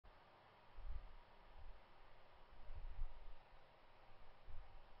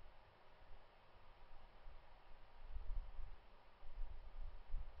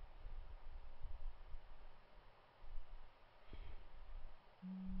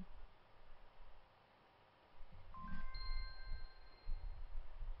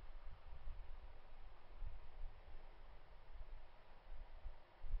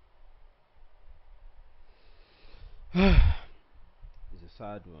It's a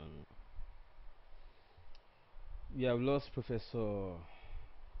sad one. We have lost Professor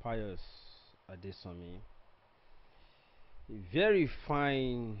Pius Adesanmi, a very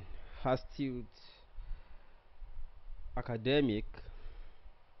fine, astute academic,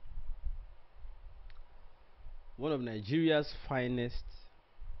 one of Nigeria's finest,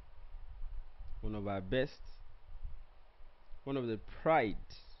 one of our best, one of the pride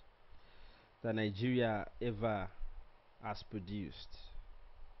that Nigeria ever has produced.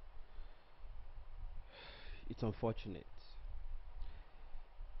 It's unfortunate.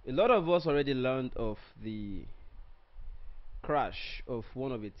 A lot of us already learned of the crash of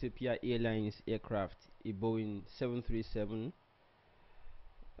one of Ethiopia Airlines aircraft, a Boeing 737,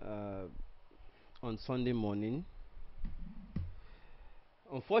 uh, on Sunday morning.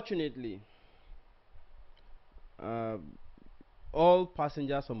 Unfortunately, uh, all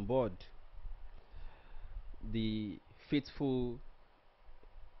passengers on board the fateful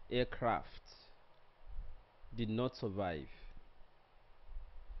aircraft did not survive.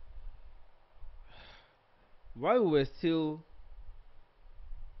 While we were still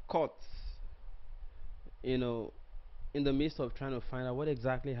caught, you know, in the midst of trying to find out what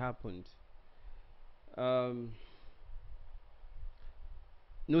exactly happened, um,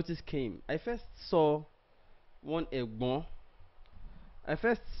 notice came. I first saw one Egbon. I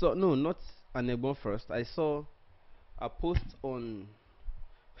first saw, no, not an Egbon first. I saw a post on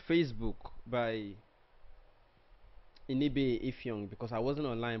Facebook by Inibe Ifyong because I wasn't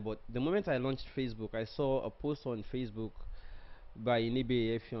online. But the moment I launched Facebook, I saw a post on Facebook by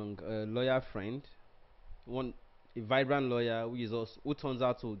Inibe Ifyong, a lawyer friend, one a vibrant lawyer who is also who turns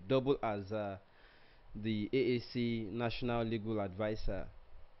out to double as the AAC National Legal Advisor.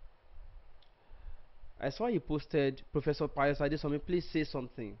 I saw he posted, Professor Pius Adesanmi, please say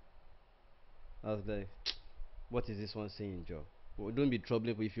something. I was like, what is this one saying, Joe? Well, don't be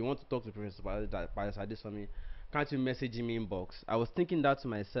troubling, but if you want to talk to Professor Pius Adesanmi, can't you message him inbox? I was thinking that to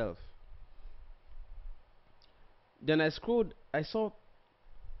myself. Then I scrolled, I saw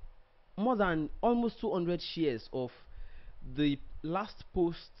more than almost 200 shares of the last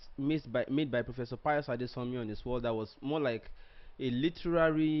post made by Professor Pius Adesanmi on his wall that was more like a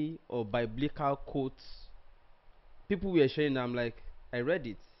literary or biblical quote. People were sharing. I'm like, I read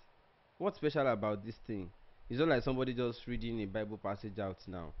it. What's special about this thing? It's not like somebody just reading a Bible passage out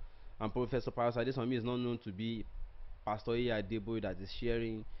now. And Professor Pius Adesanmi is not known to be Pastor Adeboye that is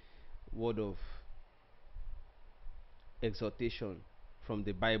sharing word of exhortation from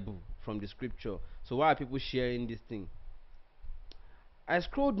the Bible, from the scripture. So why are people sharing this thing? I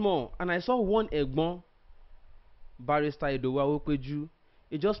scrolled more and I saw one Egbon, Barrister Idowu Awopeju.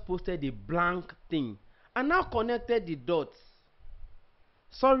 He just posted a blank thing and now connected the dots.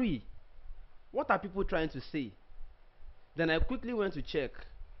 Sorry, what are people trying to say? Then I quickly went to check.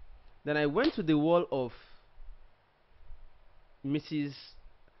 Then I went to the wall of Mrs.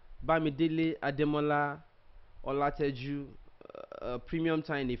 Bamidele Ademola Olateju, Premium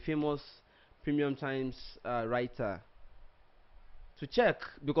Time, a famous Premium Times writer, to check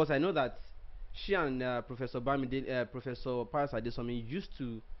because I know that she and Professor Pius Adesanmi used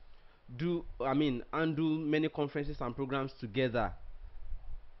to handle many conferences and programs together.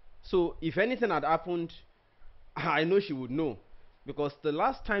 So if anything had happened, I know she would know because the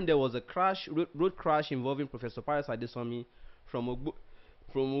last time there was a road crash involving Professor Pius Adesanmi from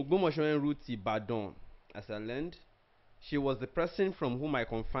Ogbomoso en route to Ibadan, as I learned, she was the person from whom I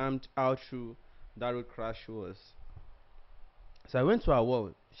confirmed how true that road crash was. So I went to her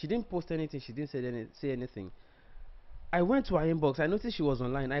wall. She didn't post anything. She didn't say anything. I went to her inbox. I noticed she was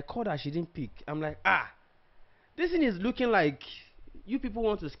online. I called her. She didn't pick. I'm like, this thing is looking like you people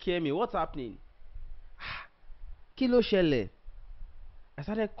want to scare me. What's happening? Kilo shele. I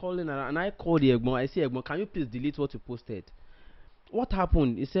started calling her and I called the Egbon. I said, Egbon, can you please delete what you posted? What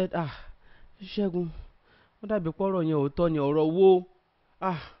happened? He said, Shegun, what dàbí pọ́rọ̀ yẹn òótọ́ ni ọ̀rọ̀ wo?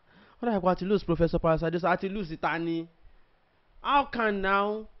 What dàbí pa ti lose Professor Pius Adesanmi, àti lose ìta. How can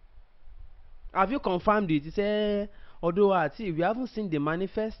now? Have you confirmed it? He said, although we haven't seen the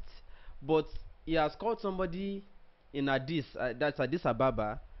manifest, but he has called somebody in that's Addis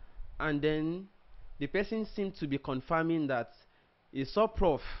Ababa, and then the person seemed to be confirming that he saw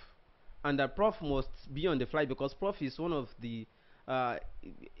Prof, and that Prof must be on the flight because Prof is one of the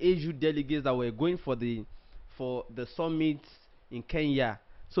AU delegates that were going for the summit in Kenya.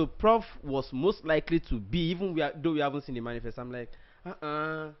 So Prof was most likely to be, even though we haven't seen the manifest. I'm like,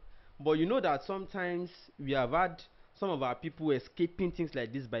 but you know that sometimes we have had some of our people escaping things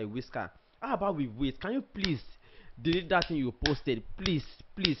like this by whisker. How about we wait? Can you please delete that thing you posted? Please,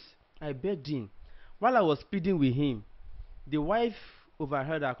 please. I begged him. While I was speeding with him, the wife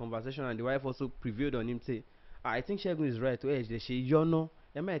overheard our conversation, and the wife also prevailed on him, say, "Ah, I think Shegun is right. Oh, she, you know,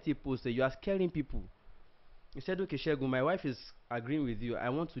 MIT posted, you are scaring people." He said, "Okay, Shegun, my wife is agreeing with you. I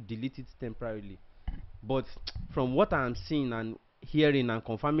want to delete it temporarily. But from what I'm seeing and hearing and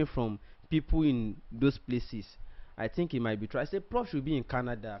confirming from people in those places, I think it might be true." I said, "Prof should be in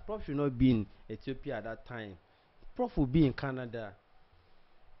Canada. Prof should not be in Ethiopia at that time. Prof will be in Canada."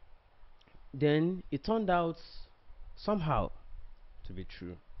 Then it turned out somehow to be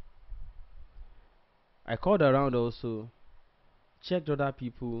true. I called around also, checked other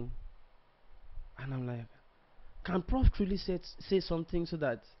people, and I'm like, can Prof truly say something so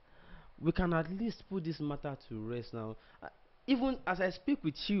that we can at least put this matter to rest now? Even as I speak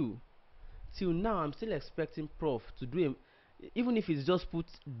with you, till now, I'm still expecting Prof to do him, even if it's just put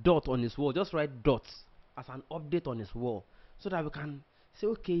dot on his wall, just write dots as an update on his wall, so that we can say,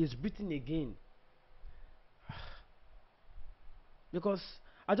 okay, he's breathing again. Because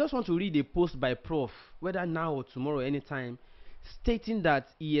I just want to read a post by Prof, whether now or tomorrow, anytime, stating that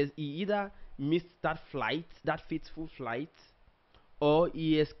he either missed that flight, that fateful flight, or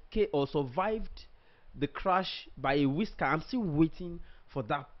he escaped or survived the crash by a whisker. I'm still waiting for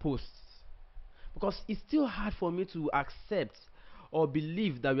that post, because it's still hard for me to accept or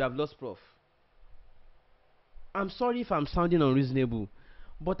believe that we have lost Prof. I'm sorry if I'm sounding unreasonable,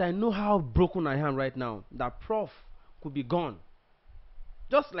 but I know how broken I am right now, that Prof could be gone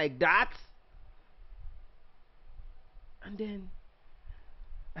just like that. And then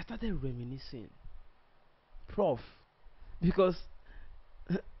I started reminiscing. Prof, because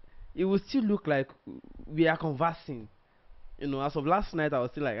it would still look like we are conversing. As of last night, I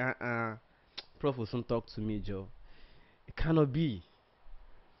was still like, Prof will soon talk to me, Joe. It cannot be.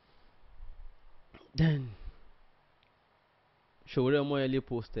 Then Showore Moyele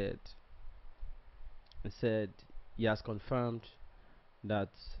posted and said he has confirmed that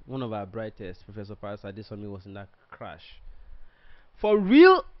one of our brightest, Professor Pius Adesanmi, was in that crash. For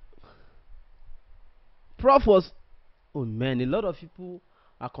real? Prof was, oh man, a lot of people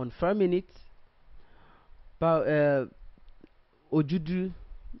are confirming it. But Ojudu,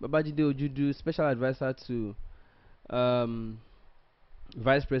 Babajide Ojudu, special advisor to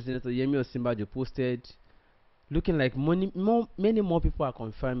Vice President Yemi Osinbajo, posted, looking like many more people are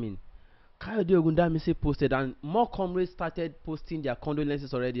confirming. Kayode Ogundamise posted, and more comrades started posting their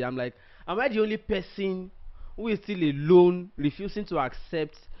condolences already. I'm like, am I the only person who is still alone, refusing to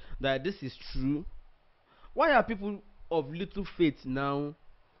accept that this is true? Why are people of little faith now?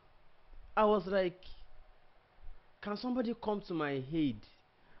 I was like, can somebody come to my aid?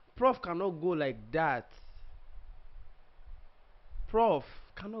 Prof cannot go like that. Prof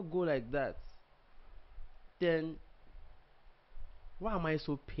cannot go like that. Then why am I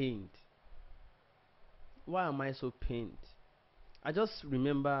so pained? Why am I so pained? I just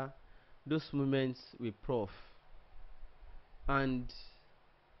remember those moments with Prof. And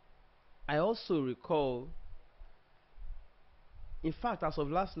I also recall, in fact, as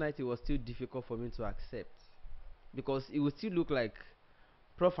of last night, it was still difficult for me to accept, because it would still look like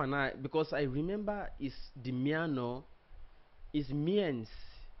Prof and I, because I remember his demeanor, his means,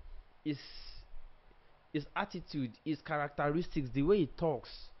 his attitude, his characteristics, the way he talks,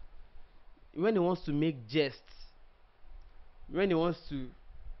 when he wants to make jests, when he wants to,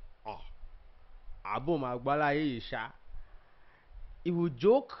 he will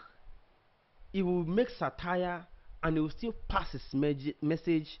joke, he will make satire, and he will still pass his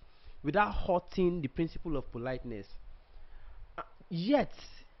message without hurting the principle of politeness. Yet,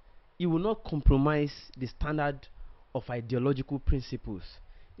 he will not compromise the standard of ideological principles.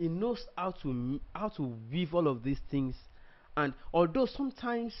 He knows how to weave all of these things. And although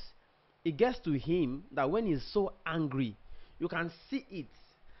sometimes it gets to him that when he's so angry, you can see it,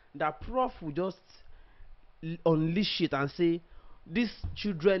 that Prof will just unleash it and say, these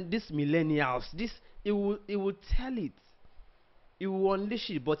children, these millennials, this, it will tell it, it will unleash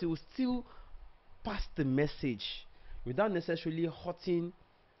it, but it will still pass the message without necessarily hurting,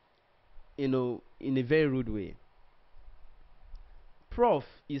 in a very rude way. Prof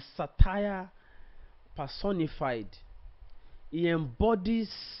is satire personified. He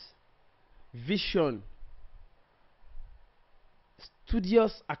embodies vision,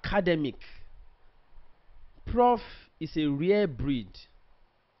 studious academic. Prof is a rare breed.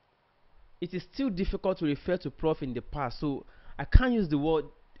 It is still difficult to refer to Prof in the past, so I can't use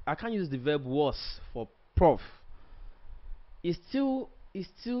the verb was for Prof. He's still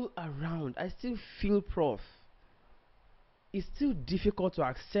around. I still feel Prof. It's still difficult to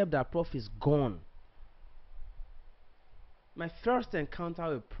accept that Prof is gone. My first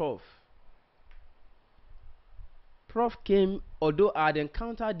encounter with Prof Prof came, although I had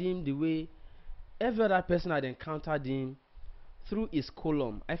encountered him the way every other person had encountered him, through his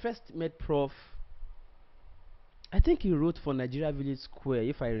column. I first met Prof. I think he wrote for Nigeria Village Square,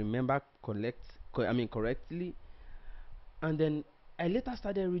 if I remember correctly. And then I later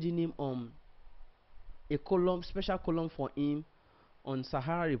started reading him on a column, special column for him on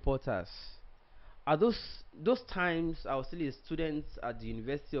Sahara Reporters. At those times, I was still a student at the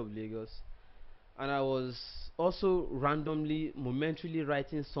University of Lagos, and I was also momentarily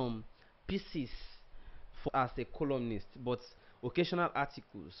writing some pieces as a columnist, but occasional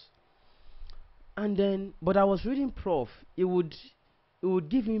articles. And then, but I was reading Prof. It would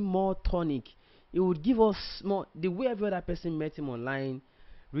give him more tonic. It would give us more. The way every other person met him online,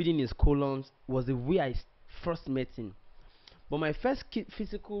 reading his columns, was the way I first met him. But my first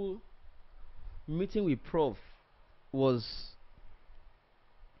physical meeting with Prof was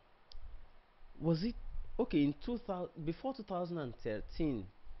it okay in 2000, before 2013.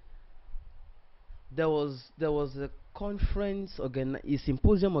 There was a conference a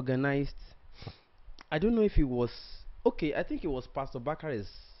symposium organized. I don't know if it was okay. I think it was Pastor Bakare's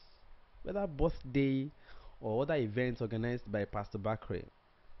whether birthday or other events organized by Pastor Bakare.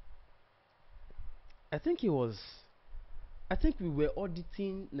 I think it was. I think we were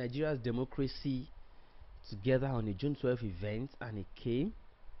auditing Nigeria's democracy together on a June 12 event, and he came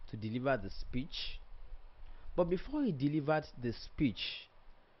to deliver the speech. But before he delivered the speech,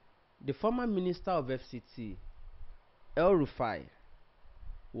 the former minister of FCT, El Rufai,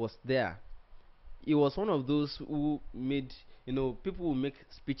 was there. He was one of those who made, people who make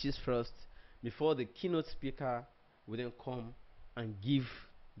speeches first before the keynote speaker would then come and give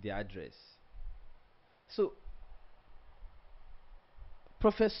the address. So,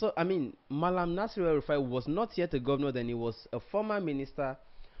 Malam Nasir El Rufai was not yet a governor then. He was a former minister,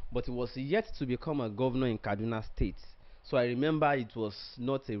 but he was yet to become a governor in Kaduna State. So I remember it was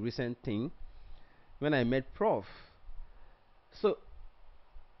not a recent thing when I met Prof. So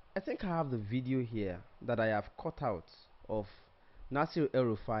I think I have the video here that I have cut out of Nasir El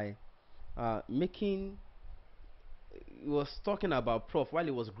Rufai he was talking about Prof while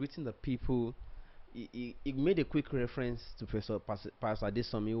he was greeting the people. He made a quick reference to Professor Pius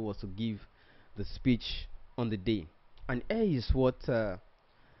Adesanmi, who was to give the speech on the day. And here is what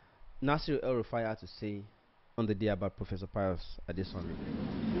Nasir El Rufai had to say on the day about Professor Pius Adesanmi.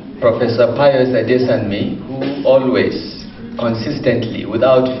 Professor Pius Adesanmi, who always, consistently,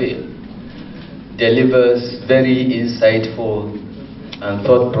 without fail, delivers very insightful and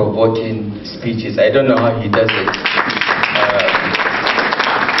thought-provoking speeches. I don't know how he does it.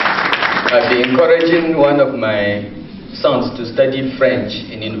 I've been encouraging one of my sons to study French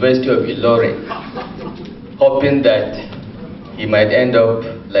in University of Ilorin, hoping that he might end up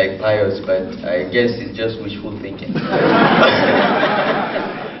like Pius, but I guess it's just wishful thinking.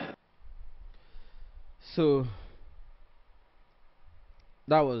 So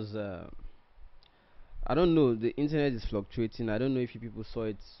that was I don't know, the internet is fluctuating. I don't know if you people saw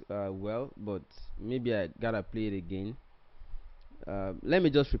it well, but maybe I gotta play it again. Let me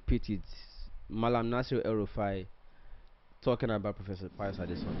just repeat it. Malam Nasir El Rufai talking about Professor Pius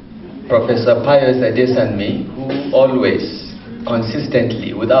Adesanmi. Professor Pius Adesanmi, who always,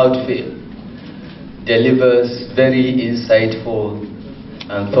 consistently, without fail, delivers very insightful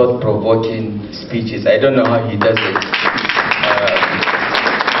and thought-provoking speeches. I don't know how he does it.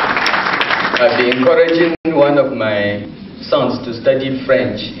 I've been encouraging one of my sons to study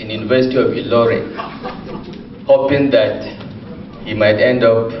French in University of Ilorin, hoping that he might end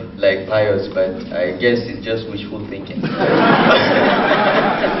up like Pius, but I guess it's just wishful thinking.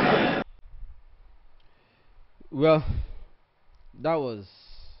 Well, that was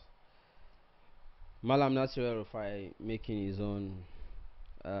Malam Nasir El Rufai making his own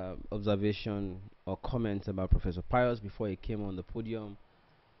observation or comment about Professor Pius before he came on the podium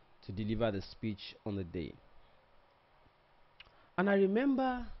to deliver the speech on the day. And I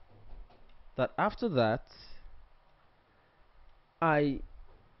remember that after that, I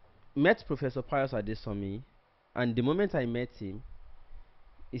met Professor Pius Adesanmi, and the moment I met him,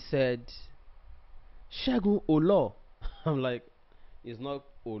 he said, "Segun Olo." I'm like, it's not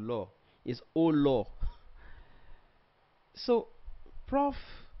Olo, it's Olo. So Prof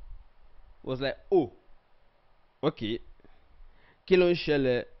was like, "Oh, okay, Kilon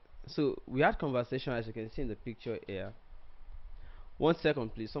Shele." So we had conversation, as you can see in the picture here. 1 second,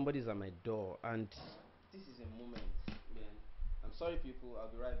 please. Somebody's at my door, and this is a moment, man. I'm sorry, people. I'll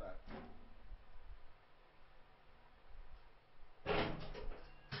be right back.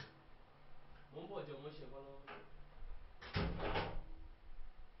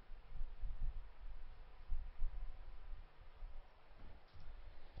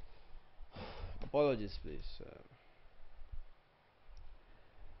 Apologies, please.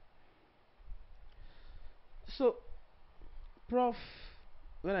 So, Prof,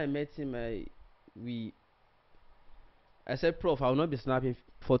 when I met him, we I said, Prof, I will not be snapping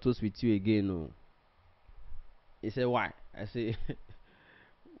photos with you again. No. He said, why? I say,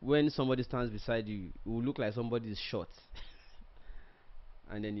 when somebody stands beside you, it will look like somebody is short.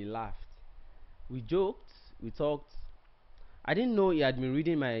 And then he laughed. We joked, we talked. I didn't know he had been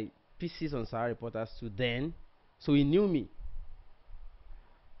reading my pieces on Sahara Reporters too then, so he knew me.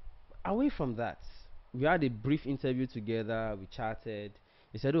 Away from that, we had a brief interview together, we chatted.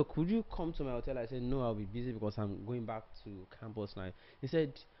 He said, oh, could you come to my hotel? I said, no, I'll be busy because I'm going back to campus now. He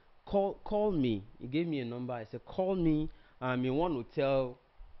said, call me. He gave me a number. I said, call me. I'm in one hotel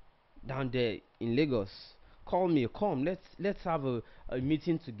down there in Lagos. Call me, come, let's have a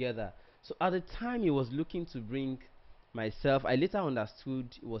meeting together. So at the time he was looking to bring myself, I later understood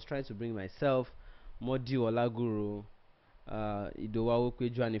he was trying to bring myself, Modi Olaguru, Idowa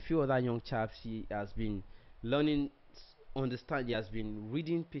Okweju, and a few other young chaps he has been learning, understand, he has been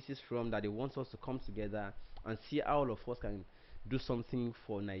reading pieces from, that he wants us to come together and see how all of us can do something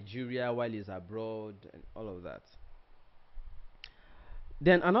for Nigeria while he's abroad and all of that.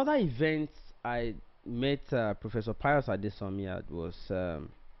 Then another event I met Professor Pius Adesanmi at was,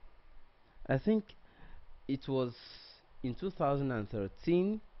 I think it was in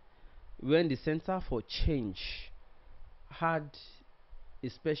 2013, when the Center for Change had a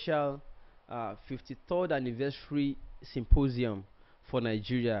special 53rd anniversary symposium for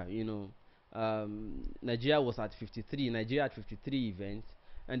Nigeria. Nigeria was at 53, Nigeria at 53 events,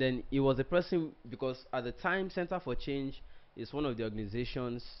 and then it was a person, because at the time Center for Change is one of the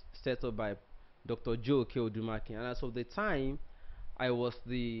organizations set up by Dr. Joe K. Odumaki, and as of the time, I was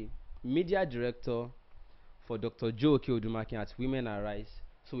the media director for Dr. Joe K. Odumaki at Women Arise.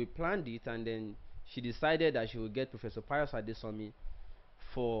 So we planned it, and then she decided that she would get Professor Pius Adesanmi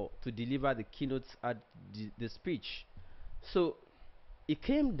to deliver the keynotes at the speech. So he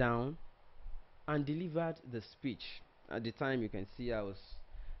came down and delivered the speech. At the time, you can see I was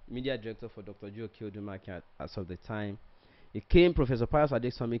media director for Dr. Joe K. Odumaki as of the time. Professor Pius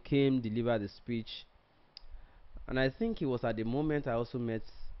Adesanmi came, delivered the speech, and I think it was at the moment I also met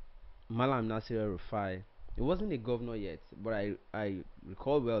Malam Nasir Rufai. He wasn't a governor yet, but I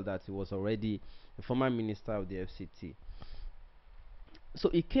recall well that he was already a former minister of the FCT. So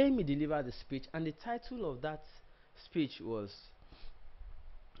he came, he delivered the speech, and the title of that speech was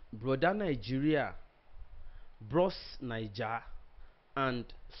Brother Nigeria, Bros Niger, and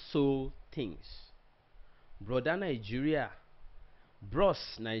Soul Things. Brother Nigeria, Bros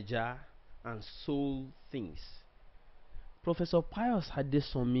Niger, and Soul Things. Professor Pius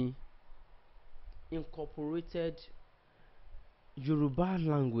Adesanmi incorporated Yoruba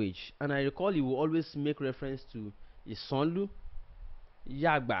language, and I recall he will always make reference to Isonlu,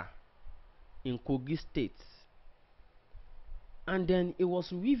 Yagba in Kogi State, and then he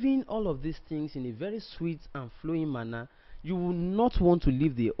was weaving all of these things in a very sweet and flowing manner. You will not want to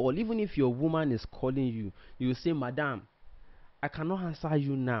leave the hall. Even if your woman is calling you, you will say, Madam, I cannot answer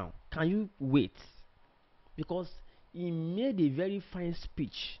you now, can you wait? Because he made a very fine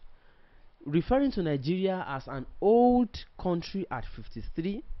speech referring to Nigeria as an old country at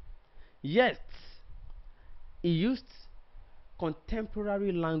 53, yet he used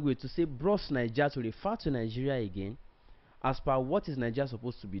contemporary language to say Bros Niger, to refer to Nigeria again as per what is Nigeria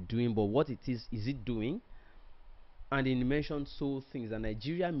supposed to be doing, but what it is it doing? And he mentioned soul things, that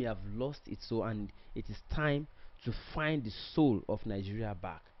Nigeria may have lost its soul and it is time to find the soul of Nigeria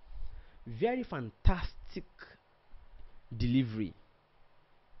back. Very fantastic delivery.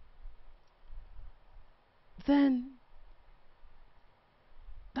 Then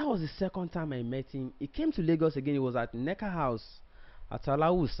that was the second time I met him. He came to Lagos again. He was at Neka House at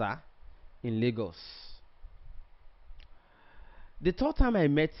Alausa in Lagos. The third time I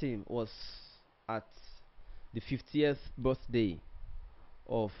met him was at the 50th birthday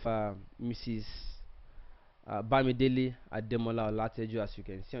of Mrs. Bamidele Ademola Olateju. As you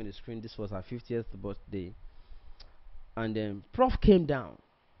can see on the screen, this was her 50th birthday. And then Prof came down.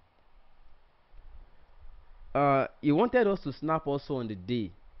 He wanted us to snap also on the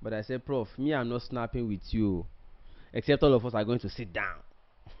day, but I said, Prof, me, I'm not snapping with you, except all of us are going to sit down.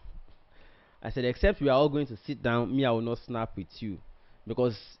 I said, except we are all going to sit down, me, I will not snap with you,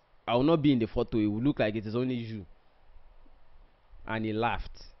 because I will not be in the photo. It will look like it is only you. And he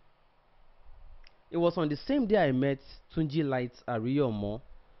laughed. It was on the same day I met Tunji Light Ariyomo,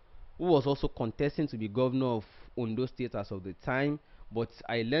 who was also contesting to be governor of Ondo State as of the time, but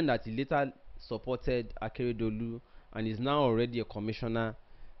I learned that he later supported Akeredolu and is now already a commissioner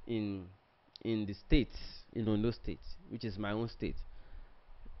in in the states, in Ondo State, which is my own state.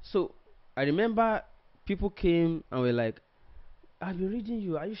 So I remember people came and were like, "I've been reading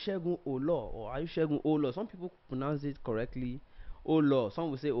you. Are you Shegun Olo or are you Shegun Olo?" Some people pronounce it correctly, Olo. Some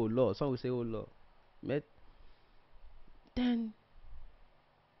will say Olo. Some will say Olo. But then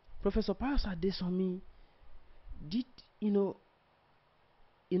Professor Pius Adesanmi did, you know,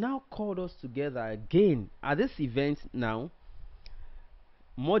 he now called us together again at this event now.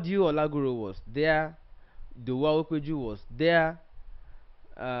 Modiu Olaguro was there, Dowa Okweju was there,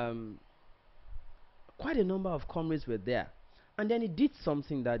 um, quite a number of comrades were there. And then he did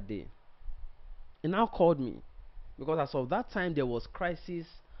something that day. He now called me because as of that time there was crisis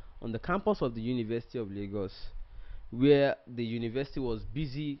on the campus of the University of Lagos, where the university was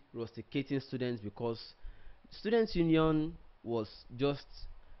busy rusticating students because students union was just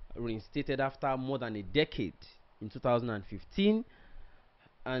reinstated after more than a decade in 2015,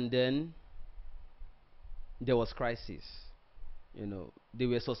 and then there was crisis. They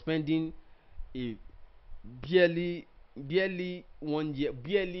were suspending a barely barely 1 year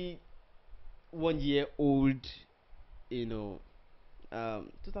old,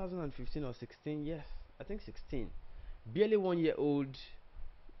 2015 or 16, yes, I think 16, barely 1 year old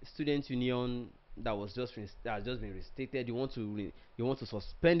student union that was that has just been restated. You want to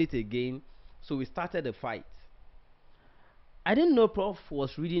suspend it again. So we started a fight. I didn't know Prof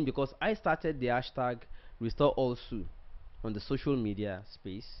was reading because I started the hashtag restore also on the social media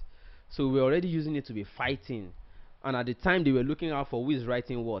space. So we were already using it to be fighting. And at the time they were looking out for who is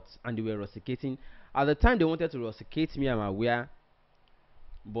writing what, and they were rusticating. At the time they wanted to rusticate me, I'm aware.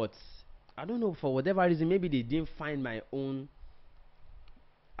 But I don't know, for whatever reason, maybe they didn't find my own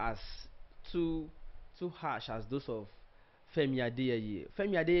as too harsh as those of Femi Adeyeye.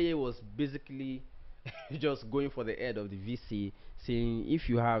 Femi Adeyeye was basically just going for the head of the VC, saying if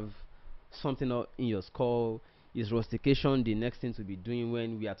you have something in your skull, is rustication the next thing to be doing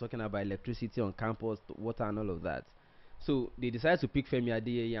when we are talking about electricity on campus, water, and all of that. So they decided to pick Femi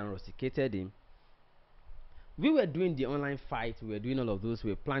Adeyeye and rusticated him. We were doing the online fight, we were doing all of those,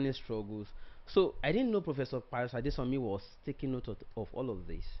 we were planning struggles. So I didn't know Professor Pius Adesanmi was taking note of all of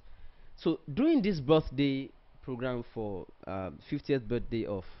this. So during this birthday program for 50th birthday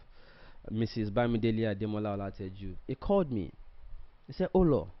of Mrs. Bamidele Ademola Olateju, he called me. He said,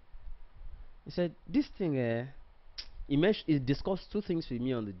 "Olo," he said, "this thing, he discussed two things with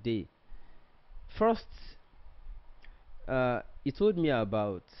me on the day. First, he told me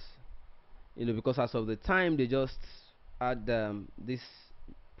about, because as of the time they just had this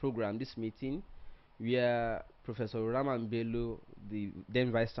program, this meeting, where Professor Raman Bello, the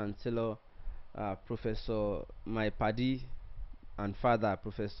then Vice Chancellor, Professor my paddy and father,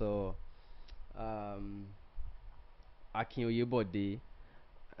 Professor Akin Oyebode,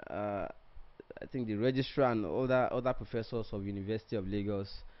 I think the registrar and other professors of University of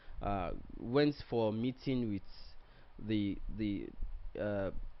Lagos went for a meeting with the the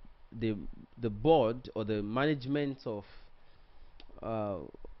uh, the the board or the management of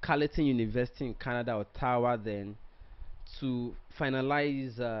Carleton University in Canada, Ottawa, then to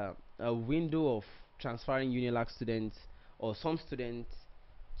finalize a window of transferring UNILAG students or some students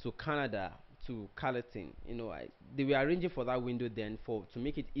to Canada, to Carleton. They were arranging for that window then to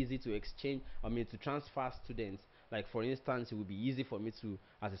make it easy to exchange. I mean, to transfer students. Like for instance, it would be easy for me to,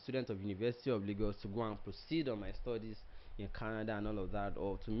 as a student of University of Lagos, to go and proceed on my studies in Canada and all of that,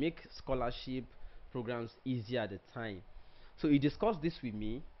 or to make scholarship programs easier at the time. So he discussed this with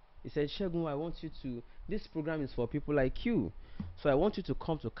me. He said, "Shegun, I want you to. This program is for people like you, so I want you to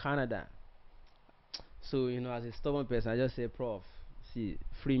come to Canada." So as a stubborn person, I just say, "Prof, see,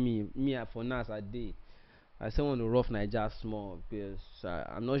 free me. For now as I day. I still want to rough Nigeria small because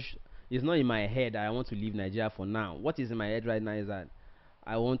I'm not. It's not in my head that I want to leave Nigeria for now. What is in my head right now is that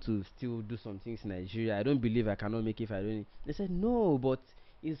I want to still do some things in Nigeria. I don't believe I cannot make it if I don't." They said, "No, but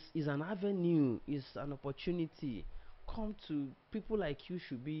it's an avenue. It's an opportunity. Come to people like you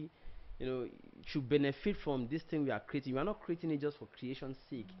should be, should benefit from this thing we are creating. We are not creating it just for creation's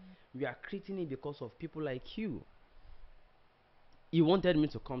sake. We are creating it because of people like you." He wanted me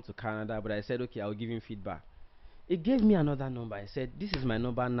to come to Canada, but I said, "Okay, I'll give him feedback." He gave me another number. I said, "This is my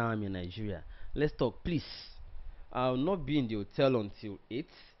number now. I'm in Nigeria. Let's talk, please. I'll not be in the hotel until 8,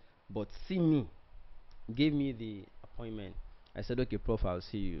 but see me." Gave me the appointment. I said, "Okay, Prof, I'll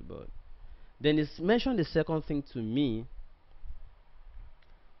see you." But then he mentioned the second thing to me,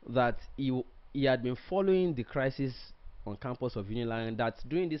 that he had been following the crisis on campus of Unilag, and that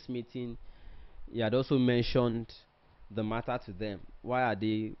during this meeting he had also mentioned the matter to them. Why are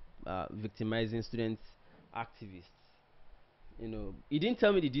they victimizing student activists? he didn't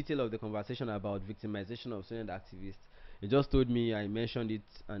tell me the detail of the conversation about victimization of student activists. He just told me, I mentioned it,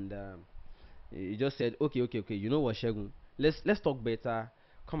 and he just said, okay, okay, okay. You know what, Shegun? Let's talk better.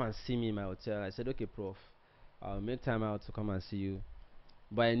 Come and see me in my hotel. I said, okay, Prof. I'll make time out to come and see you.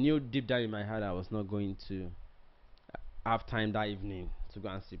 But I knew deep down in my heart I was not going to have time that evening to go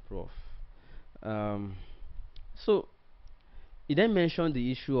and see Prof. Um, so he then mentioned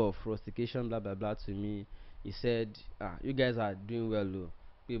the issue of rustication, blah blah blah, to me. He said, you guys are doing well,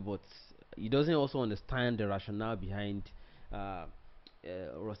 though, but he doesn't also understand the rationale behind uh,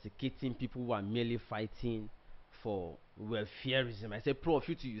 rusticating people who are merely fighting for welfareism. I said, Prof,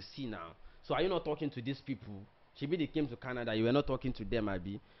 you two, you see now. So are you not talking to these people? Maybe they came to Canada, you were not talking to them,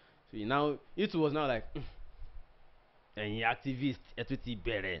 Abi. So now it was now like, and activist, etuti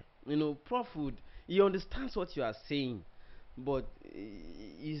bere. Prof would, he understands what you are saying, but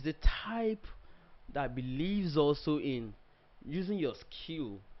he's the type that believes also in using your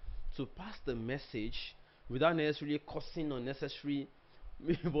skill to pass the message without necessarily causing unnecessary.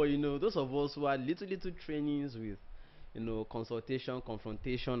 But those of us who had little trainings with consultation,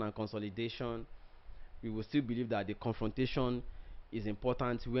 confrontation, and consolidation, we will still believe that the confrontation is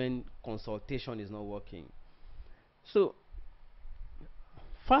important when consultation is not working. So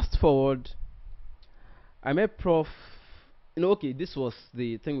fast forward, I met Prof. Okay, this was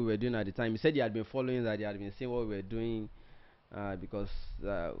the thing we were doing at the time. He said he had been following that, he had been seeing what we were doing, because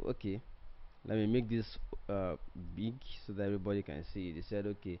okay, let me make this big so that everybody can see it. He said,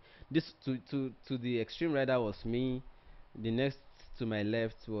 okay, this to the extreme rider was me. The next to my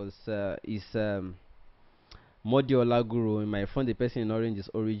left was is Modi Olaguru. In my front, the person in orange is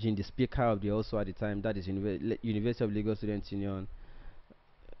Origin, the speaker of the also at the time, that is University of Lagos Students Union.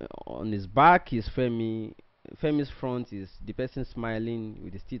 On his back is Femi. Femi's front is the person smiling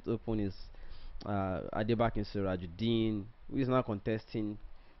with his teeth open is Adebakin Sirajuddin, who is now contesting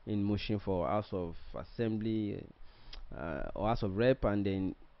in motion for House of Assembly or House of Rep, and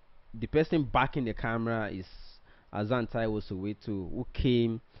then the person backing the camera is Azan Taiwo Soweto, who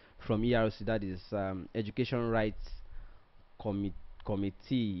came from ERC, that is Education Rights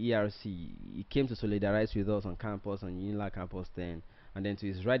Committee, ERC. He came to solidarize with us on campus, on Unila campus then. And then to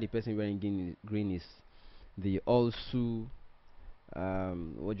his right, the person wearing green is the also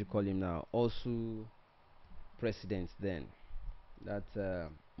what do you call him now? Also president then. That's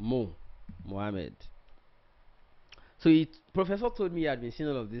Mohammed. So Professor told me he had been seeing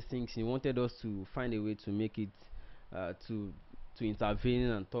all of these things. He wanted us to find a way to make it to intervene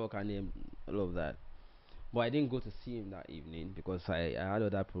and talk and all of that. But I didn't go to see him that evening because I had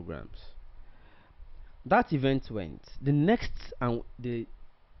other programs. That event went. The next and the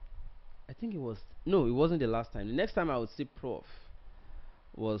I think it was no, it wasn't the last time. The next time I would see Prof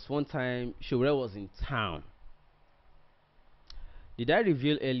was one time Shore was in town. Did I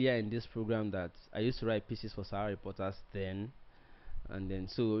reveal earlier in this program that I used to write pieces for Sahara Reporters then? And then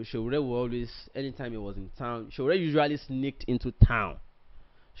so Shore will always, anytime he was in town, Shore usually sneaked into town.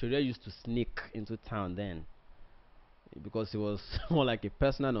 Shore used to sneak into town then because he was more like a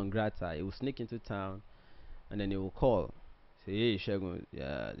persona non grata. He would sneak into town and then he will call. Say, hey Shegun,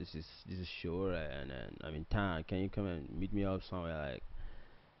 yeah, this is Shore, and I'm in town. Can you come and meet me up somewhere? Like,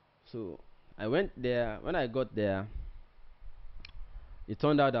 so I went there. When I got there, it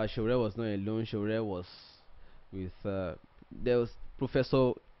turned out that Shore was not alone. Shore was with there was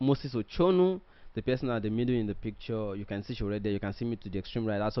Professor Moses Ochonu, the person at the middle in the picture. You can see Shore there. You can see me to the extreme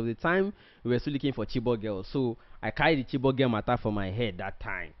right. As of the time, we were still looking for Chibok girls, so I carried the Chibok girl matter for my head that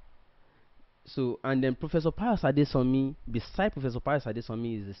time. So, and then Professor Pius Adesanmi, beside Professor Pius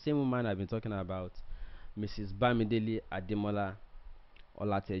Adesanmi, is the same woman I've been talking about, Mrs. Bamidele Ademola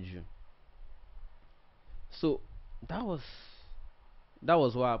Olateju. So that was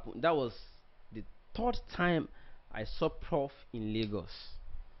what happened. That was the third time I saw Prof in Lagos.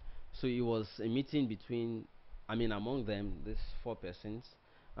 So it was a meeting between, among them, these four persons,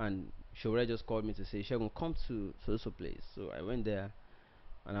 and Shore just called me to say, Shegun, come to so place. So I went there,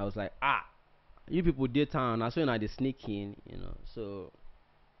 and I was like, you people did town. That's when I did sneak in. So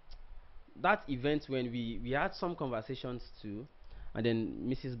that event when we had some conversations too, and then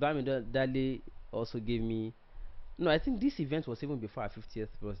Mrs. Bamidele also gave me. No, I think this event was even before our 50th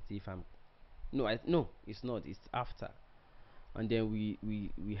birthday. If I'm no, it's not. It's after. And then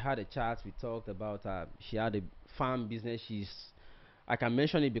we had a chat. We talked about she had a farm business. I can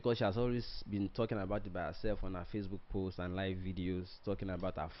mention it because she has always been talking about it by herself on her Facebook posts and live videos, talking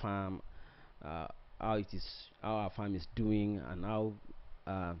about her farm, uh, how our farm is doing, and how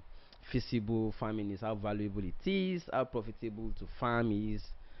uh, feasible farming is, how valuable it is, how profitable to farm is.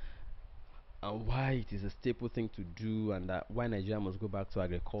 and why it is a staple thing to do, and that why Nigeria must go back to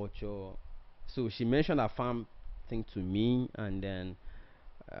agriculture. So she mentioned a farm thing to me, and then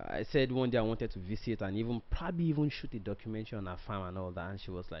I said one day I wanted to visit and even probably even shoot a documentary on her farm and all that, and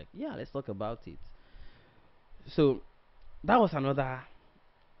she was like, "Yeah, let's talk about it." So that was another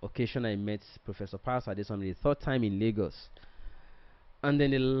occasion I met Professor Pius Adesanmi, the third time in Lagos, and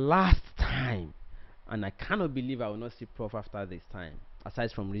then the last time, and I cannot believe I will not see Prof after this time.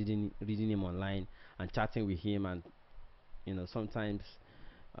 Aside from reading him online and chatting with him, and sometimes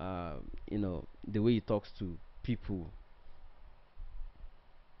the way he talks to people.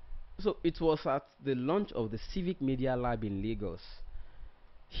 So it was at the launch of the Civic Media Lab in Lagos.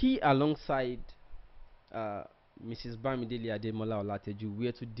 He, alongside uh, Mrs. Bamidele Ademola Olateju,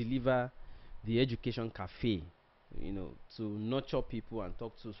 were to deliver the education cafe, to nurture people and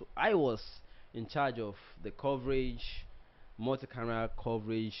talk to. So I was in charge of the coverage, multi-camera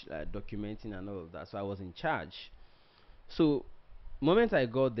coverage, documenting and all of that. So I was in charge. So moment I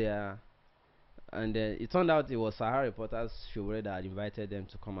got there, and it turned out it was Sahara Reporters show that had invited them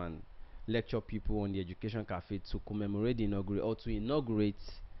to come and lecture people on the education cafe to commemorate the inaugurate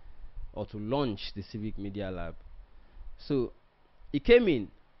or to launch the Civic Media Lab. So he came in.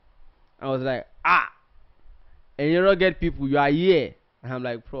 I was like, and you rugged people, you are here. And I'm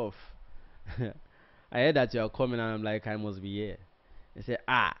like, Prof, I heard that you are coming, and I'm like, I must be here. He said,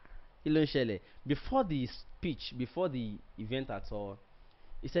 Ilon Shele. Before the speech, before the event at all,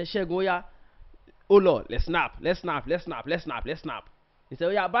 he said, Shegoya, oh Lord, let's snap, let's snap, let's snap, let's snap, let's snap. He said,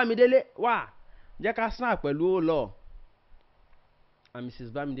 oh yeah, Bamidele, wah, jẹ́ snap pẹ̀lú oh Lord. And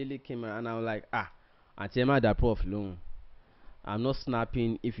Mrs. Bamidele came and I was like, Auntie Emma da Prof lóhùn. I'm not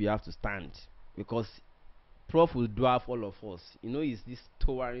snapping if you have to stand, because Prof will dwarf all of us. He's this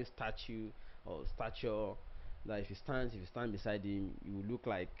towering statue or stature that if you stand beside him, you will look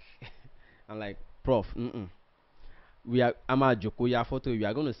like. I'm like, Prof, I'm a Jokoya photo. We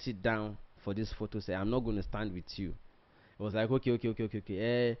are going to sit down for this photo. Say, I'm not going to stand with you. It was like,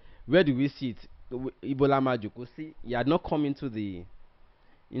 okay. Where do we sit? Ibola Majoko. See, he had not come into the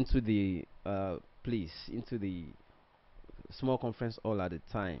place, into the small conference hall at the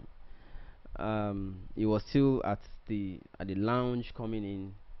time. He was still at the lounge coming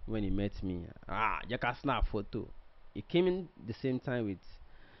in when he met me. Jaka snap photo. He came in the same time with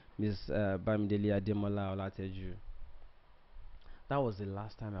Miss Bamidele Ademola Olateju. That was the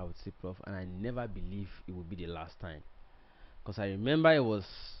last time I would see Prof, and I never believed it would be the last time. Because I remember it was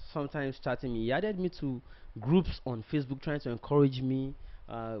sometimes chatting me. He added me to groups on Facebook trying to encourage me.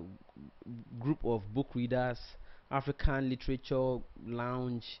 Group of book readers, African literature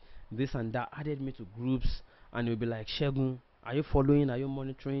lounge, this and that. Added me to groups, and he'll be like, Shegun, are you following? Are you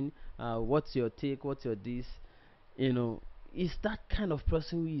monitoring? What's your take? What's your this? He's that kind of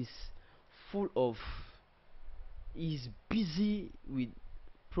person who is full of. He's busy with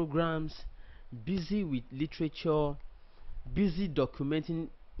programs, busy with literature, busy documenting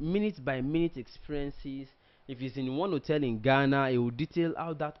minute by minute experiences. If he's in one hotel in Ghana, he will detail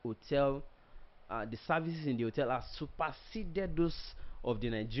how that hotel, the services in the hotel have superseded those of the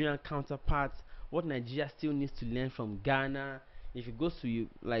Nigerian counterparts. What Nigeria still needs to learn from Ghana. If he goes to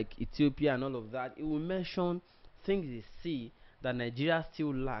like Ethiopia and all of that, he will mention things he see that Nigeria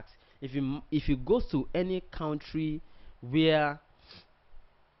still lacks. If he goes to any country where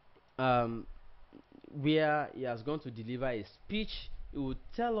he has gone to deliver a speech, he will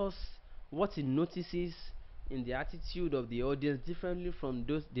tell us what he notices in the attitude of the audience differently from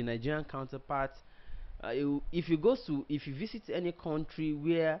the Nigerian counterparts. If he visits any country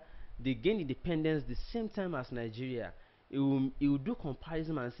where they gain independence the same time as Nigeria, he will do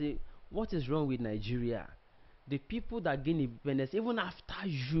comparison and say, what is wrong with Nigeria? The people that gain independence, even after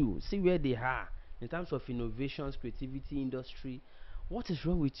you, see where they are in terms of innovations, creativity, industry. What is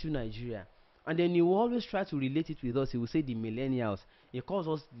wrong with you, Nigeria? And then he will always try to relate it with us. He will say the millennials. He calls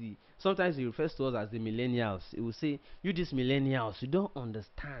us sometimes he refers to us as the millennials. He will say, you these millennials, you don't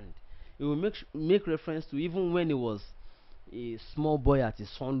understand. He will make reference to even when he was a small boy at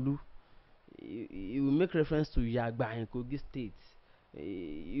Isonlu. He will make reference to Yagba in Kogi State.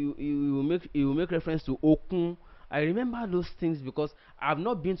 He will make reference to Okun. I remember those things because I've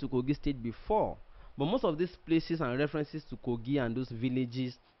not been to Kogi State before. But most of these places and references to Kogi and those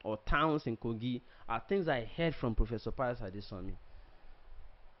villages or towns in Kogi are things I heard from Professor Pius Adesanmi.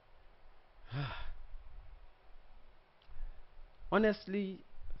 Honestly,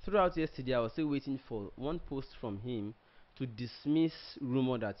 throughout yesterday, I was still waiting for one post from him to dismiss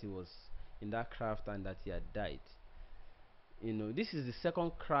rumor that he was in that craft and that he had died. This is the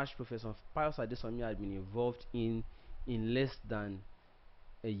second crash Professor Pius Adesanmi had been involved in less than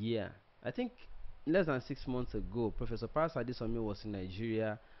a year. I think less than 6 months ago, Professor Pius Adesanmi was in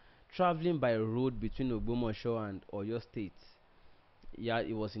Nigeria, traveling by road between Ogbomoso and Oyo State. Yeah,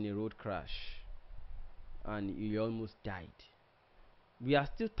 it was in a road crash, and he almost died. We are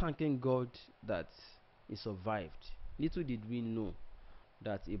still thanking God that he survived. Little did we know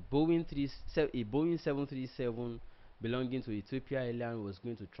that a Boeing 737 belonging to Ethiopia airline was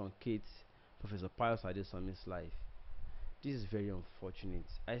going to truncate Professor Pius Adesanmi's life. This is very unfortunate.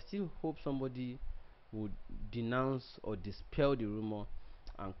 I still hope somebody would denounce or dispel the rumor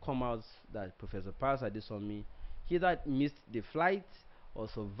and come out that Professor Pius Adesanmi either missed the flight or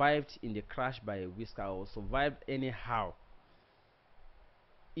survived in the crash by a whisker or survived anyhow.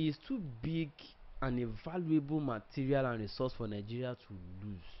 He is too big and a valuable material and resource for Nigeria to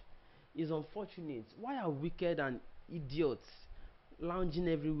lose. It's unfortunate. Why are wicked and idiots lounging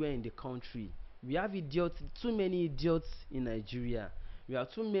everywhere in the country? We have idiots, too many idiots in Nigeria. We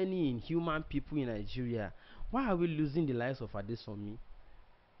have too many inhuman people in Nigeria. Why are we losing the lives of Adesanmi?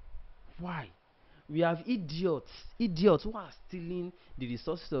 Why? We have idiots who are stealing the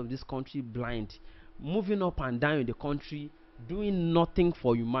resources of this country blind, moving up and down in the country, doing nothing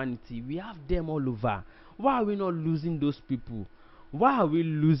for humanity. We have them all over. Why are we not losing those people? Why are we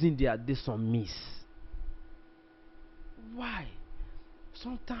losing the Adesanmis? Why?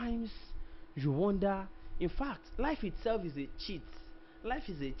 Sometimes you wonder. In fact, life itself is a cheat. Life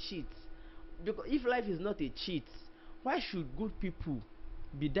is a cheat. Because if life is not a cheat, why should good people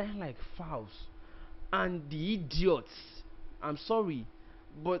be dying like fowls? And the idiots, I'm sorry,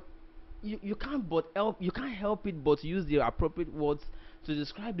 but you can't help it but use the appropriate words to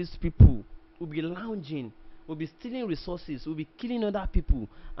describe these people who be lounging, will be stealing resources, will be killing other people,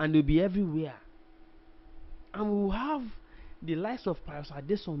 and they'll be everywhere. And we will have the likes of Pius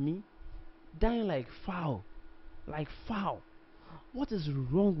Adesanmi dying like fowl. Like fowl. What is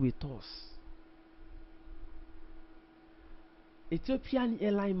wrong with us? Ethiopian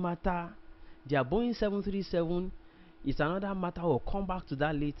airline matter, their Boeing 737 is another matter. We'll come back to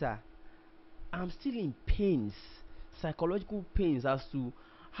that later. I'm still in pains, psychological pains, as to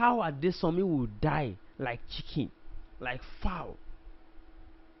how Adesanmi will die like chicken, like fowl.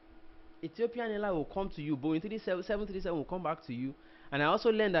 Ethiopian airline will come to you, Boeing 737 will come back to you. And I also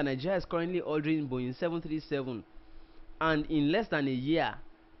learned that Nigeria is currently ordering Boeing 737, and in less than a year,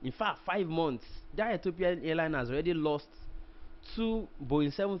 in fact 5 months, that Ethiopian airline has already lost 2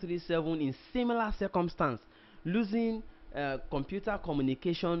 Boeing 737 in similar circumstance, losing computer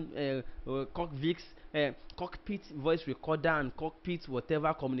communication, cockpit voice recorder and cockpit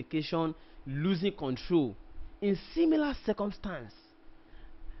whatever communication, losing control in similar circumstance.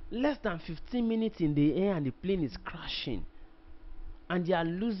 Less than 15 minutes in the air and the plane is crashing, and they are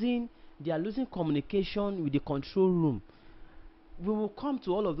losing communication with the control room. We will come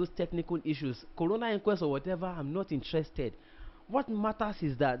to all of those technical issues, corona inquest or whatever. I'm not interested. What matters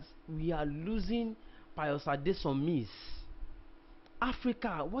is that we are losing Pius Adesanmis.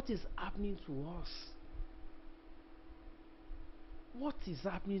 Africa, what is happening to us? What is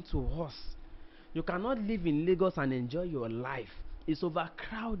happening to us? You cannot live in Lagos and enjoy your life. It's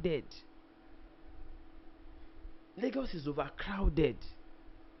overcrowded. Lagos is overcrowded.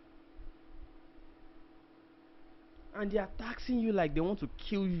 And they are taxing you like they want to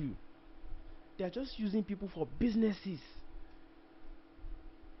kill you. They are just using people for businesses.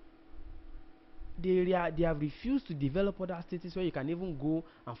 They have refused to develop other cities where you can even go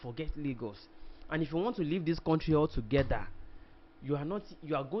and forget Lagos. And if you want to leave this country altogether, you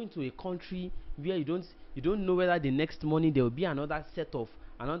are going to a country where you don't know whether the next morning there will be another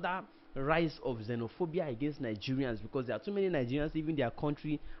rise of xenophobia against Nigerians, because there are too many Nigerians leaving their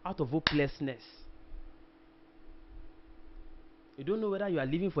country out of hopelessness. You don't know whether you are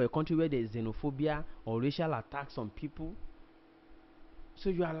living for a country where there is xenophobia or racial attacks on people.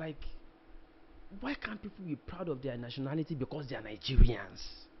 So you are like, why can't people be proud of their nationality because they are Nigerians?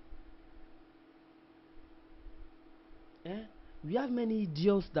 We have many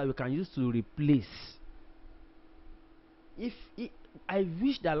idiots that we can use to replace. I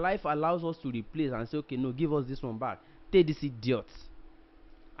wish that life allows us to replace and say, okay, no, give us this one back. Take this idiot.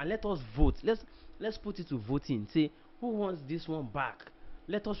 And let us vote. Let's put it to voting. Say, who wants this one back?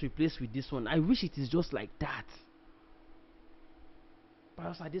 Let us replace with this one. I wish it is just like that.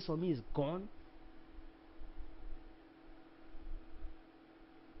 Pius Adesanmi is gone.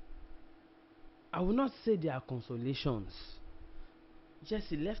 I will not say there are consolations. Yes,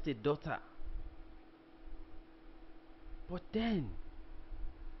 he left a daughter. But then,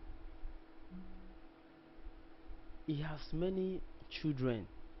 he has many children.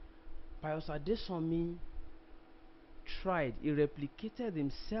 Pius Adesanmi tried, he replicated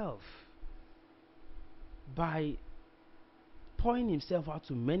himself. by pouring himself out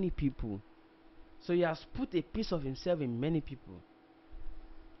to many people. So he has put a piece of himself in many people.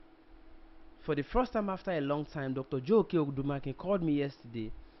 For the first time after a long time, Dr. Joe Odumake called me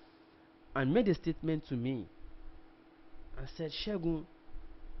yesterday and made a statement to me and said, Shegun,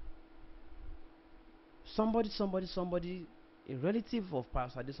 somebody, a relative of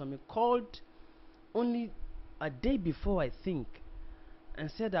Pius Adesanmi called only a day before, I think,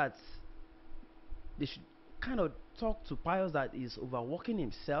 and said that they should kind of talk to Pius that he's overworking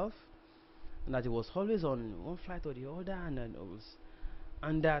himself and that he was always on one flight or the other,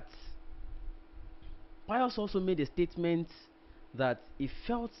 and that Pius also made a statement that he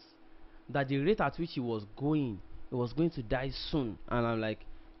felt that the rate at which he was going to die soon. And I'm like,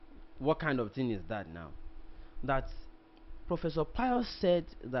 what kind of thing is that now? That Professor Pius said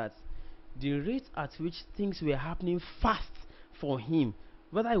that the rate at which things were happening fast for him,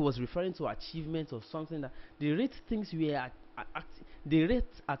 whether he was referring to achievement or something, that the rate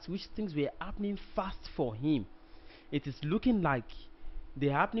at which things were happening fast for him, it is looking like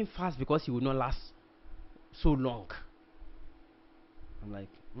they're happening fast because he will not last so long. I'm like,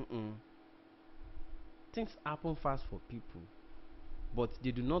 things happen fast for people, but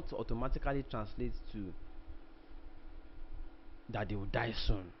they do not automatically translate to that they will die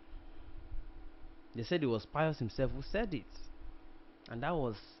soon. They said it was Pius himself who said it, and that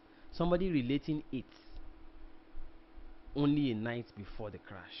was somebody relating it only a night before the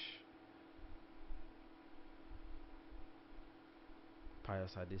crash.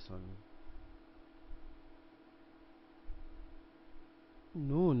 Pius Adesanmi.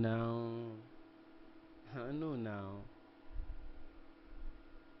 No, now. No, now.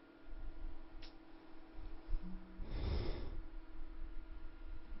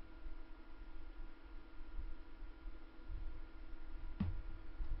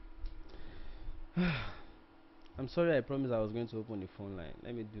 I'm sorry, I promised I was going to open the phone line.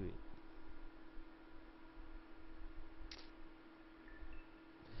 Let me do it.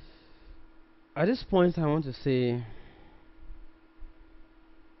 At this point, I want to say,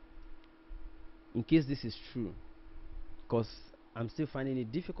 in case this is true, because I'm still finding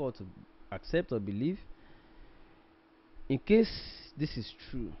it difficult to accept or believe, in case this is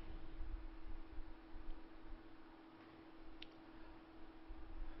true,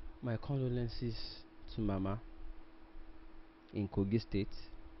 my condolences to Mama in Kogi State,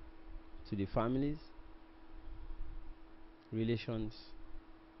 to the families, relations,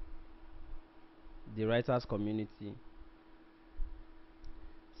 the writers community,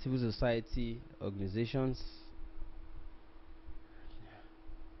 civil society organizations,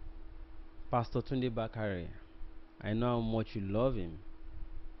 Pastor Tunde Bakare. I know how much you love him.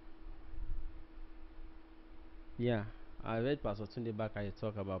 Yeah, I read Pastor Tunde Bakare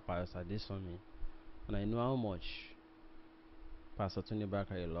talk about Pius Adesanmi, and I know how much Pastor Tunde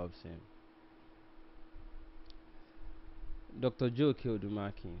Bakare loves him. Dr. Joe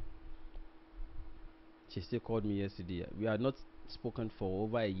Odumake, she still called me yesterday. We had not spoken for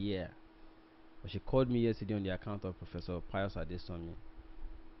over a year, but she called me yesterday on the account of Professor Pius Adesanmi.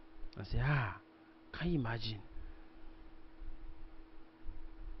 I said, can you imagine?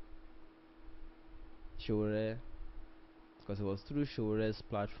 Shore, because it was through Shore's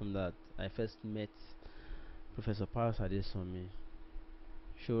platform that I first met Professor Pius Adesanmi.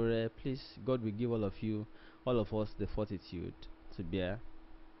 Shore, please, God will give all of us, the fortitude to bear.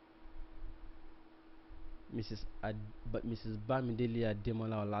 Mrs. Bamidele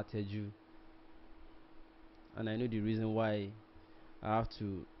Ademola Olateju, and I know the reason why I have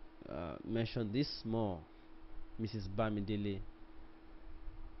to mention this more. Mrs. Bamidele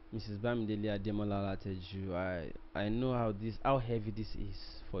Ademola Olateju, I know how heavy this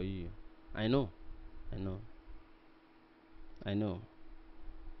is for you. I know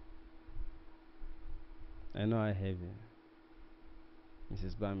how heavy.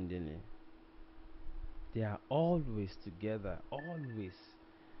 Mrs. Bamidele, they are always together, always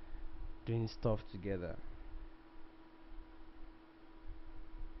doing stuff together.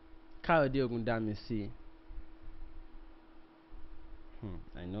 Kayode Ogundamisi,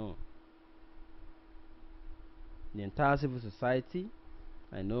 I know. The entire civil society,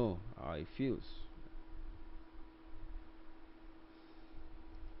 I know how it feels.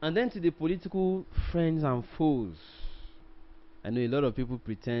 And then to the political friends and foes, I know a lot of people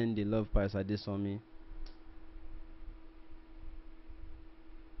pretend they love Pius Adesanmi.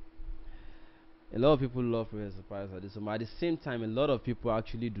 A lot of people love Professor Pius Adesanmi. At the same time, a lot of people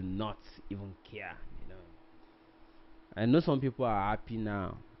actually do not even care. I know some people are happy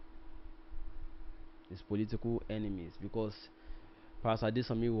now, his political enemies, because Pius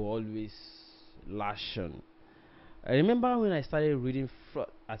Adesanmi will always lashon. I remember when I started reading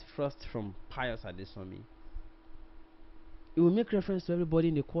at first from Pius Adesanmi, it will make reference to everybody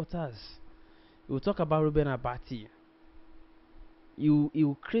in the quarters. It will talk about Ruben Abati. It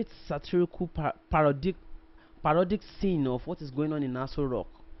will create satirical parodic scene of what is going on in Nassau Rock.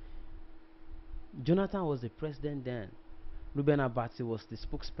 Jonathan was the president then. Ruben Abati was the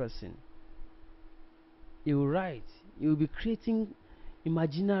spokesperson. He will write. He will be creating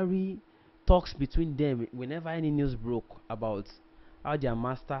imaginary talks between them whenever any news broke about how their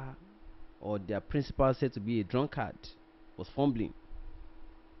master or their principal said to be a drunkard was fumbling.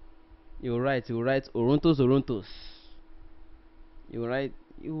 He will write. Orontos. He will write.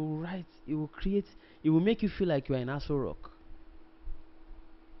 He will create. It will make you feel like you are in Nassau Rock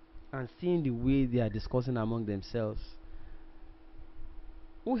and seeing the way they are discussing among themselves.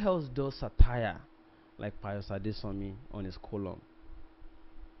 Who else does satire like Pius Adesanmi on his column?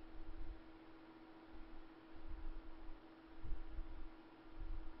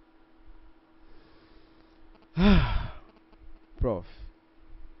 Prof,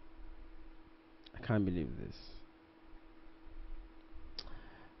 I can't believe this.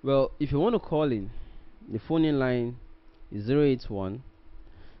 Well, if you want to call in, the phone in line is 081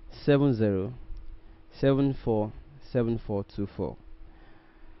 70 74 7424.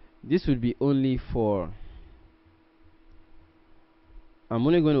 This would be only for, I'm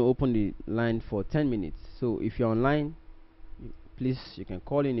only going to open the line for 10 minutes. So if you're online, please, you can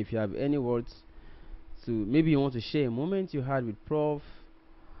call in if you have any words to, maybe you want to share a moment you had with Prof.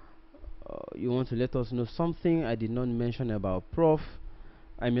 You want to let us know something I did not mention about Prof.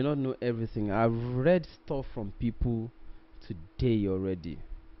 I may not know everything. I've read stuff from people today already.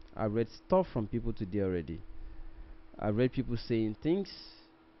 I've read people saying things,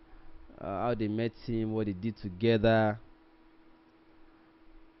 how they met him, what they did together,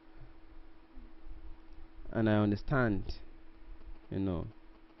 and I understand, you know.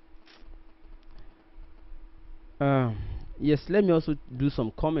 Yes, let me also do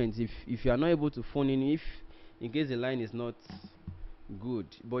some comments. If you are not able to phone in case the line is not good,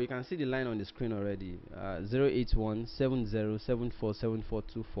 but you can see the line on the screen already. 081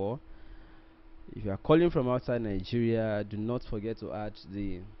 70747424. If you are calling from outside Nigeria, do not forget to add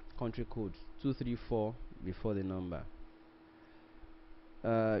the country code 234 before the number.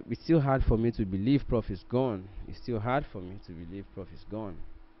 It's still hard for me to believe Prof is gone.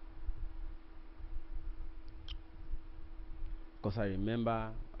 Because I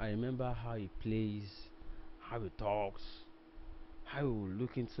remember how he plays, how he talks, how he will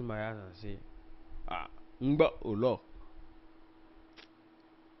look into my eyes and say, Mba Olo.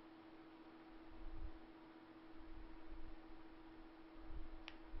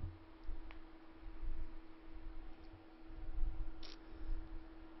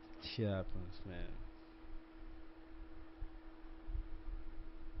 Shit happens, man.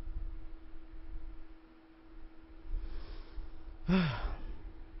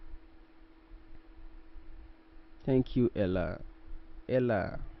 Thank you, Ella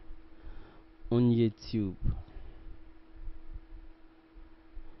on YouTube.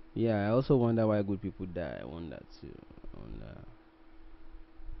 Yeah, I also wonder why good people die. I wonder too.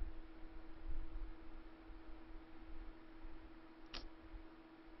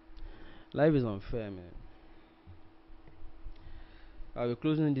 Life is unfair, man. I'll be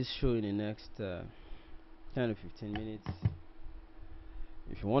closing this show in the next 10 to 15 minutes.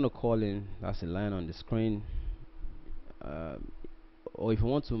 If you want to call in, that's the line on the screen. Or if you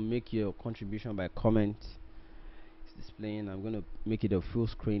want to make your contribution by comment, it's displaying. I'm going to make it a full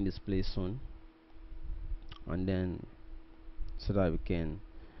screen display soon. And then, so that we can.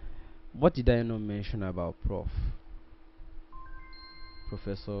 What did I not mention about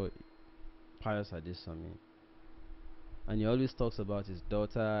Professor Pius Adesanmi? And he always talks about his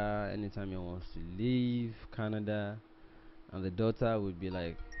daughter anytime he wants to leave Canada, and the daughter would be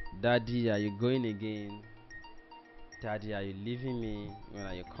like, "Daddy, are you going again? Daddy, are you leaving me? When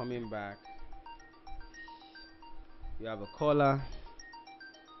are you coming back?" We have a caller.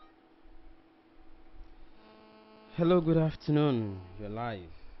 Hello, good afternoon. You're live.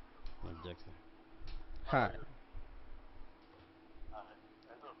 Objection. Hi.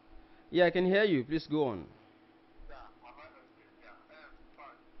 Yeah, I can hear you. Please go on.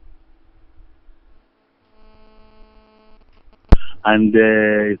 And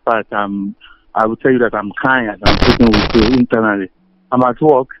in fact, I will tell you that I'm crying as I'm speaking with you internally. I'm at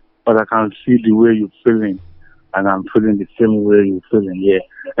work, but I can see the way you're feeling, and I'm feeling the same way you're feeling. Yeah.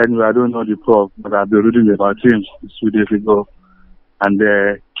 Anyway, I don't know the Prof, but I've been reading about him 2 days ago. And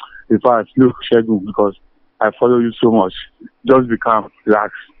in fact, look, Shegun, because I follow you so much, just become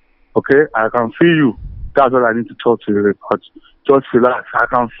relaxed. Okay, I can feel you. That's what I need to talk to you about. Just relax. I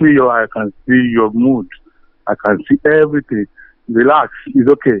can feel you. I can see your mood. I can see everything. Relax. It's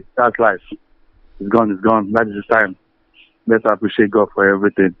okay. That's life. It's gone. It's gone. That is the time. Let's appreciate God for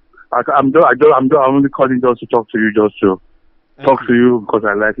everything. I'm only calling just to talk to you, just to Thank talk to you. you because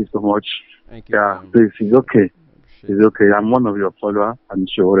I like you so much. Thank you Yeah, very much. please. It's okay. Appreciate It's it. okay. I'm one of your followers. I'm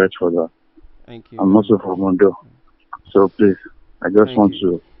your oldest follower. Thank you I'm very also much. from Mondo. So please, I just Thank want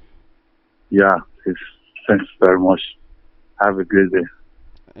you. to, yeah, please. Thanks very much. Have a great day.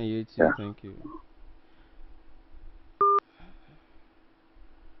 And you Yeah. too. Thank you.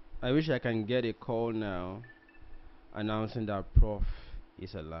 I wish I can get a call now announcing that Prof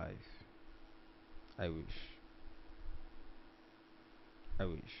is alive. I wish. I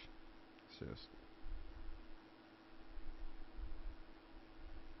wish. Seriously.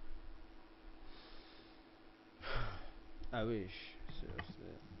 I wish.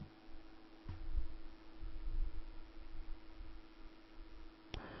 Seriously.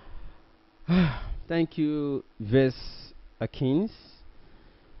 Thank you, Ves Akins.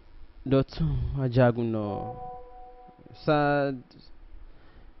 Dotun Ajaguno. Sad.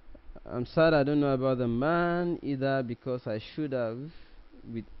 I'm sad I don't know about the man either because I should have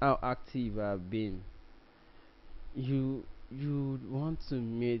with how active I've been. You want to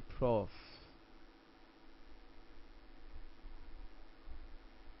meet Prof.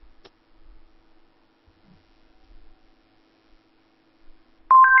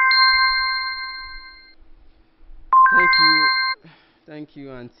 Thank you. Thank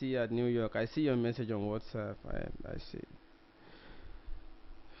you, Auntie at New York. I see your message on WhatsApp. I see.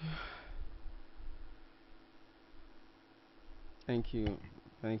 Thank you.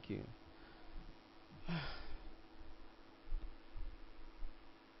 Thank you.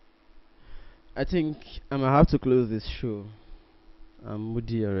 I think I'm gonna have to close this show. I'm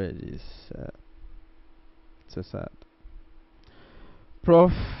moody already. It's so sad.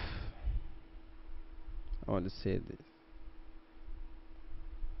 Prof, I want to say this.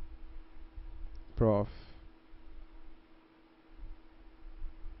 Prof,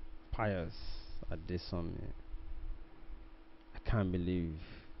 Pius Adesanmi. I can't believe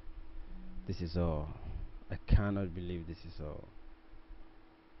this is all. I cannot believe this is all.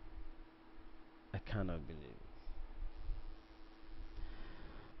 I cannot believe.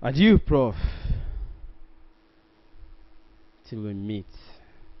 Adieu, Prof. Till we meet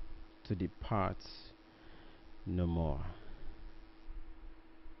to depart no more.